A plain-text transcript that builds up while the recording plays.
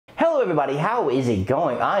Hello everybody, how is it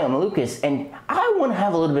going? I am Lucas and I want to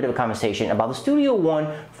have a little bit of a conversation about the Studio One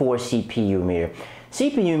 4 CPU meter.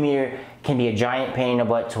 CPU meter can be a giant pain in the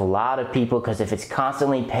butt to a lot of people because if it's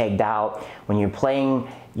constantly pegged out when you're playing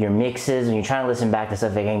your mixes and you're trying to listen back to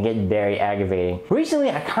stuff, it can get very aggravating.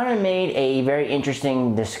 Recently, I kind of made a very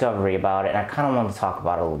interesting discovery about it and I kind of wanted to talk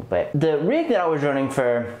about it a little bit. The rig that I was running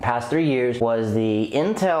for the past 3 years was the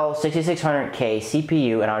Intel 6600K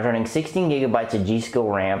CPU and I was running 16 gigabytes of G-Skill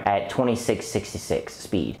RAM at 2666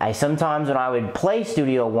 speed. Sometimes when I would play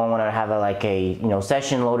Studio One, when I have a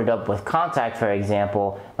session loaded up with Contact, for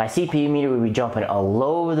example, my CPU meter would be jumping all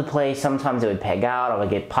over the place. Sometimes it would peg out, I would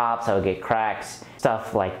get pops, I would get cracks,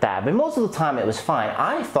 stuff like that. But most of the time it was fine.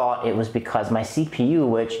 I thought it was because my CPU,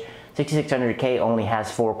 which 6600K only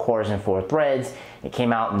has 4 cores and 4 threads, it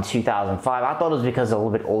came out in 2005. I thought it was because it's a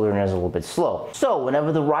little bit older and it was a little bit slow. So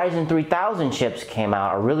whenever the Ryzen 3000 chips came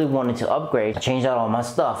out, I really wanted to upgrade. I changed out all my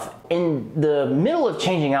stuff. In the middle of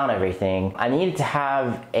changing out everything, I needed to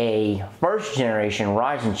have a first generation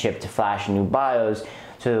Ryzen chip to flash new BIOS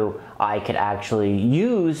so I could actually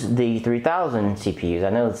use the 3000 CPUs.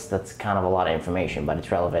 I know that's kind of a lot of information, but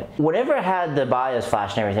it's relevant. Whenever I had the BIOS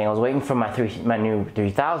flash and everything, I was waiting for my new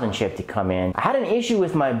 3000 chip to come in. I had an issue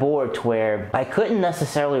with my board to where I couldn't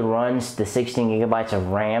necessarily run the 16 gigabytes of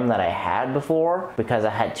RAM that I had before because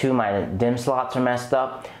I had 2 of my DIMM slots are messed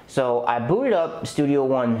up. So I booted up Studio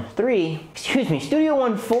One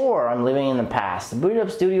 4, I'm living in the past. I booted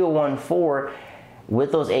up Studio One 4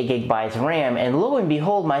 with those 8 gigabytes of RAM, and lo and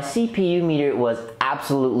behold, my CPU meter was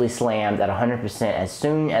absolutely slammed at 100% as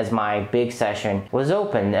soon as my big session was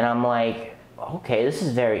open. And I'm like, okay, this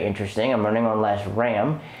is very interesting. I'm running on less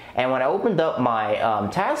RAM. And when I opened up my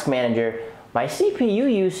task manager, my CPU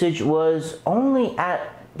usage was only at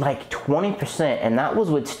like 20%, and that was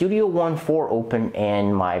with Studio One 4 open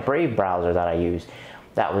and my Brave browser that I use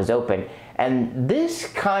that was open. And this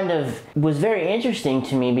kind of was very interesting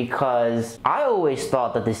to me because I always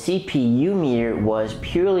thought that the CPU meter was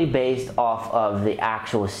purely based off of the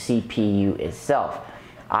actual CPU itself.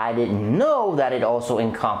 I didn't know that it also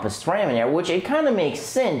encompassed RAM in there, which it kind of makes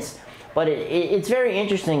sense, but it's very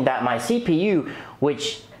interesting that my CPU,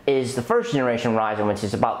 which is the first generation Ryzen, which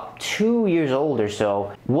is about 2 years old or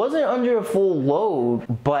so, wasn't under a full load,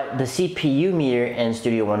 but the CPU meter in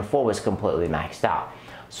Studio One 4 was completely maxed out.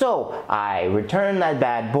 So I returned that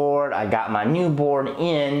bad board, I got my new board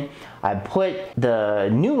in, I put the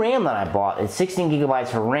new RAM that I bought, it's 16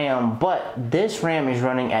 gigabytes of RAM, but this RAM is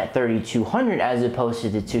running at 3200 as opposed to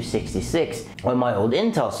the 266 on my old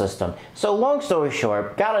Intel system. So long story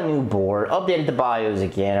short, got a new board, updated the BIOS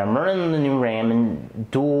again, I'm running the new RAM in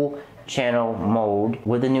dual channel mode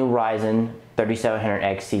with the new Ryzen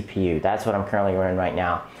 3700X CPU. That's what I'm currently running right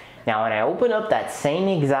now. Now when I open up that same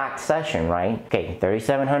exact session, right? Okay,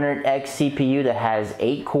 3700X CPU that has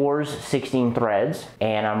 8 cores, 16 threads,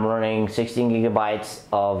 and I'm running 16 gigabytes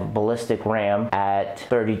of ballistic RAM at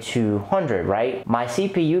 3200, right? My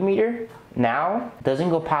CPU meter now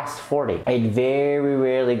doesn't go past 40. It very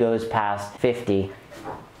rarely goes past 50,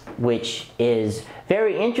 which is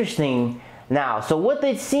very interesting. Now, so what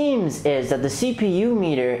it seems is that the CPU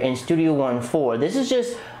meter in Studio One 4, this is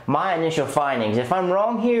just my initial findings. If I'm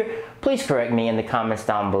wrong here, please correct me in the comments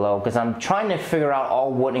down below because I'm trying to figure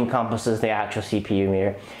out what encompasses the actual CPU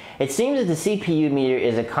meter. It seems that the CPU meter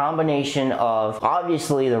is a combination of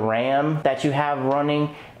obviously the RAM that you have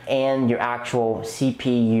running and your actual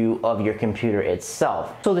CPU of your computer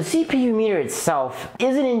itself. So the CPU meter itself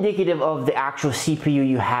isn't indicative of the actual CPU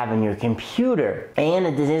you have in your computer, and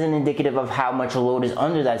it isn't indicative of how much load is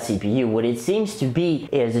under that CPU. What it seems to be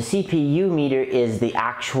is the CPU meter is the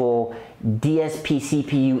actual DSP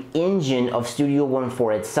CPU engine of Studio One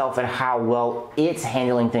 4 itself and how well it's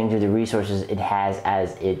handling things with the resources it has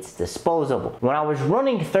as its disposal. When I was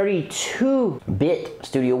running 32-bit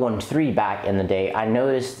Studio One 3 back in the day, I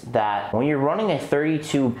noticed that when you're running a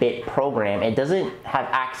 32-bit program, it doesn't have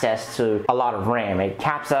access to a lot of RAM. It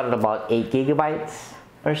caps out at about 8 gigabytes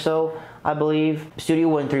or so, I believe. Studio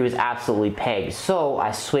One 3 was absolutely pegged, so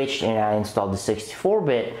I switched and I installed the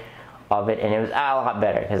 64-bit of it, and it was a lot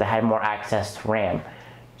better because I had more access to RAM.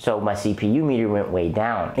 So my CPU meter went way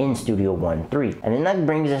down in Studio One 3. And then that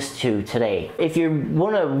brings us to today. If you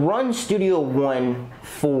want to run Studio One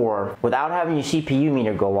 4 without having your CPU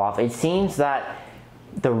meter go off, it seems that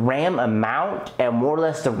the RAM amount and more or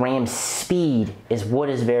less the RAM speed is what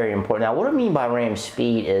is very important. Now what I mean by RAM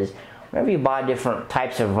speed is whenever you buy different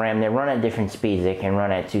types of RAM, they run at different speeds. They can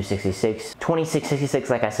run at 266, 2666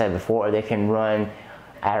 like I said before, or they can run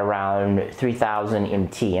at around 3000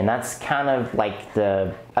 MT, and that's kind of like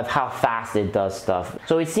of how fast it does stuff.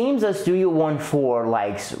 So it seems that Studio One 4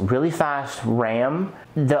 likes really fast RAM.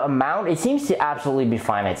 The amount, it seems to absolutely be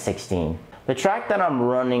fine at 16. The track that I'm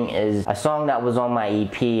running is a song that was on my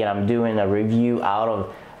EP, and I'm doing a review out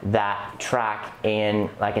of that track, and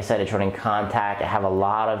like I said, it's running Contact. I have a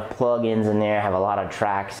lot of plugins in there, I have a lot of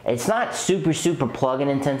tracks. It's not super plugin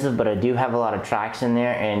intensive, but I do have a lot of tracks in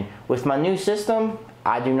there, and with my new system,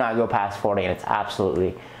 I do not go past 40, and it's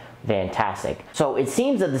absolutely fantastic. So it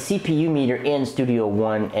seems that the CPU meter in Studio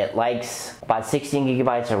One, it likes about 16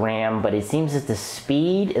 gigabytes of RAM, but it seems that the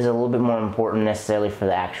speed is a little bit more important necessarily for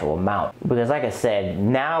the actual amount. Because like I said,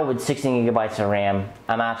 now with 16 gigabytes of RAM,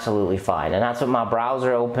 I'm absolutely fine. And that's with my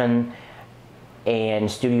browser open and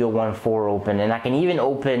Studio One 4 open, and I can even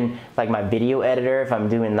open like my video editor if I'm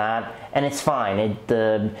doing that, and it's fine.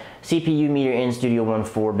 The CPU meter in Studio One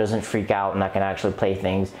 4 doesn't freak out, and I can actually play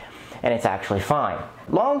things, and it's actually fine.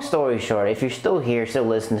 Long story short, if you're still here, still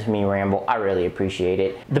listening to me ramble, I really appreciate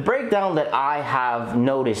it. The breakdown that I have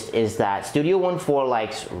noticed is that Studio One 4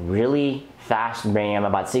 likes really fast RAM.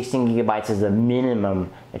 About 16 gigabytes is the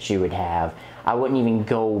minimum that you would have. I wouldn't even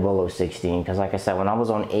go below 16, because like I said, when I was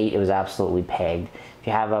on 8, it was absolutely pegged. If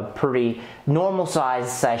you have a pretty normal sized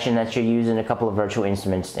session that you're using a couple of virtual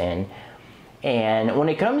instruments in. And when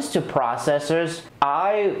it comes to processors,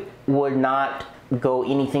 I would not go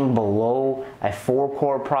anything below a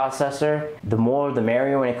 4-core processor. The more the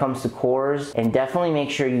merrier when it comes to cores, and definitely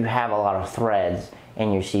make sure you have a lot of threads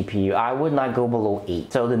in your CPU. I would not go below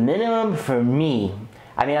 8. So the minimum for me,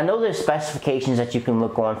 I mean, I know there's specifications that you can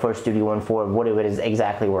look on for Studio One 4 of what it would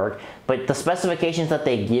exactly work, but the specifications that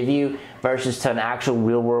they give you versus to an actual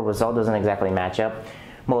real world result doesn't exactly match up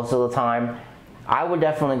most of the time. I would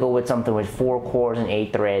definitely go with something with 4 cores and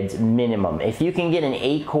 8 threads minimum. If you can get an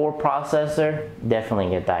 8-core processor, definitely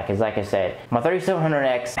get that, because like I said, my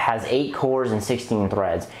 3700X has 8 cores and 16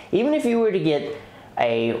 threads. Even if you were to get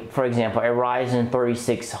for example, a Ryzen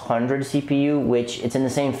 3600 CPU, which it's in the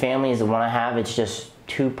same family as the one I have, it's just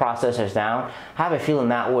 2 processors down, I have a feeling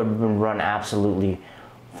that would run absolutely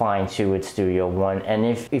fine too with Studio One. And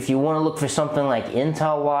if you want to look for something like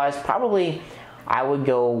Intel wise, probably I would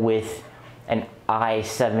go with an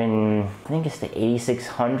i7, I think it's the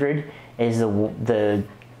 8600 is the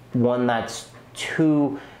one that's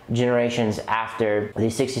 2 generations after the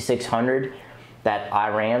 6600 that I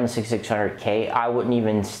ran, the 6600K. I wouldn't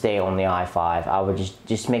even stay on the i5. I would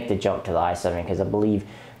just make the jump to the i7, because I believe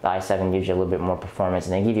the i7 gives you a little bit more performance,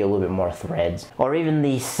 and they give you a little bit more threads. Or even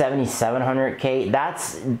the 7700K,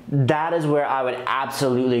 that is where I would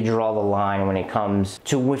absolutely draw the line when it comes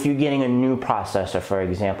to if you're getting a new processor, for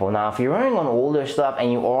example. Now, if you're running on older stuff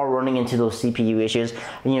and you are running into those CPU issues,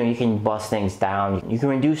 you can bust things down. You can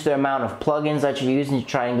reduce the amount of plugins that you're using to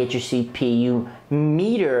try and get your CPU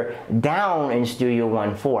meter down in Studio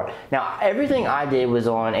One 4. Now, everything I did was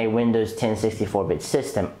on a Windows 10 64-bit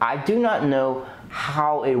system. I do not know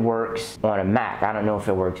how it works on a Mac. I don't know if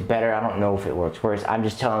it works better. I don't know if it works worse. I'm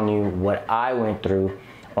just telling you what I went through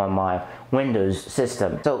on my Windows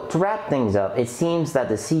system. So to wrap things up, it seems that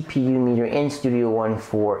the CPU meter in Studio One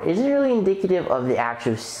 4 isn't really indicative of the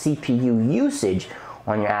actual CPU usage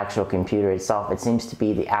on your actual computer itself. It seems to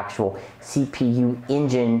be the actual CPU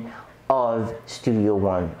engine of Studio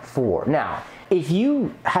One 4. Now, if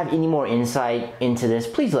you have any more insight into this,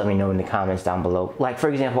 please let me know in the comments down below. Like, for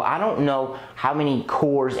example, I don't know how many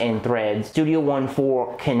cores and threads Studio One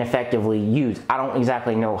 4 can effectively use. I don't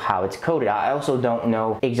exactly know how it's coded. I also don't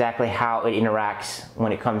know exactly how it interacts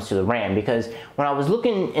when it comes to the RAM, because when I was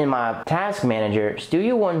looking in my task manager,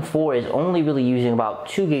 Studio One 4 is only really using about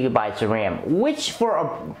 2 gigabytes of RAM, which for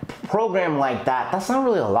a program like that, that's not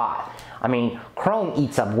really a lot. I mean, Chrome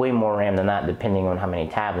eats up way more RAM than that, depending on how many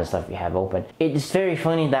tabs and stuff you have open. It's very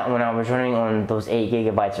funny that when I was running on those 8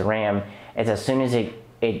 gigabytes of RAM, it's as soon as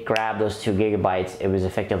it grabbed those 2 gigabytes, it was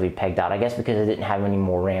effectively pegged out. I guess because it didn't have any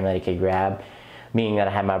more RAM that it could grab, meaning that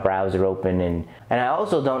I had my browser open. And I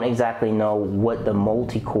also don't exactly know what the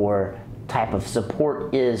multi-core type of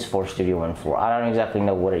support is for Studio One 4. I don't exactly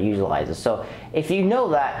know what it utilizes. So if you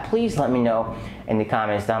know that, please let me know in the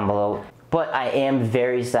comments down below. But I am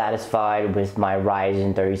very satisfied with my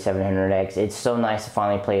Ryzen 3700X. It's so nice to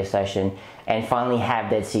finally play a session and finally have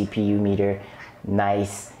that CPU meter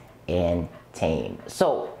nice and tame.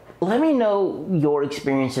 So let me know your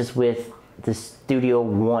experiences with the Studio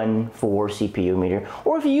One 4 CPU meter,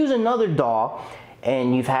 or if you use another DAW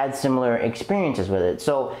and you've had similar experiences with it.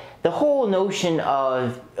 So the whole notion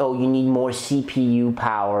of, oh, you need more CPU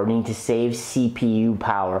power, need to save CPU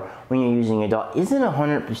power when you're using a DAW isn't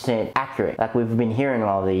 100% accurate, like we've been hearing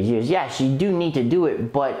all these years. Yes, you do need to do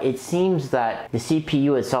it, but it seems that the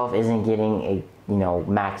CPU itself isn't getting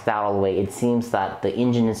maxed out all the way. It seems that the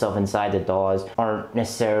engine itself inside the DAWs aren't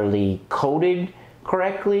necessarily coded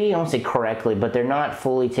correctly. I won't say correctly, but they're not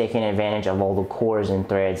fully taking advantage of all the cores and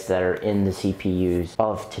threads that are in the CPUs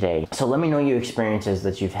of today. So let me know your experiences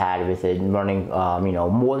that you've had with it, running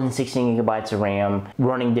more than 16 gigabytes of RAM,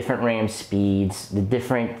 running different RAM speeds, the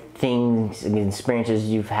different things and experiences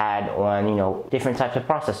you've had on different types of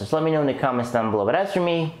processors. Let me know in the comments down below. But as for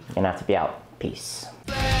me, I'm gonna have to be out. Peace.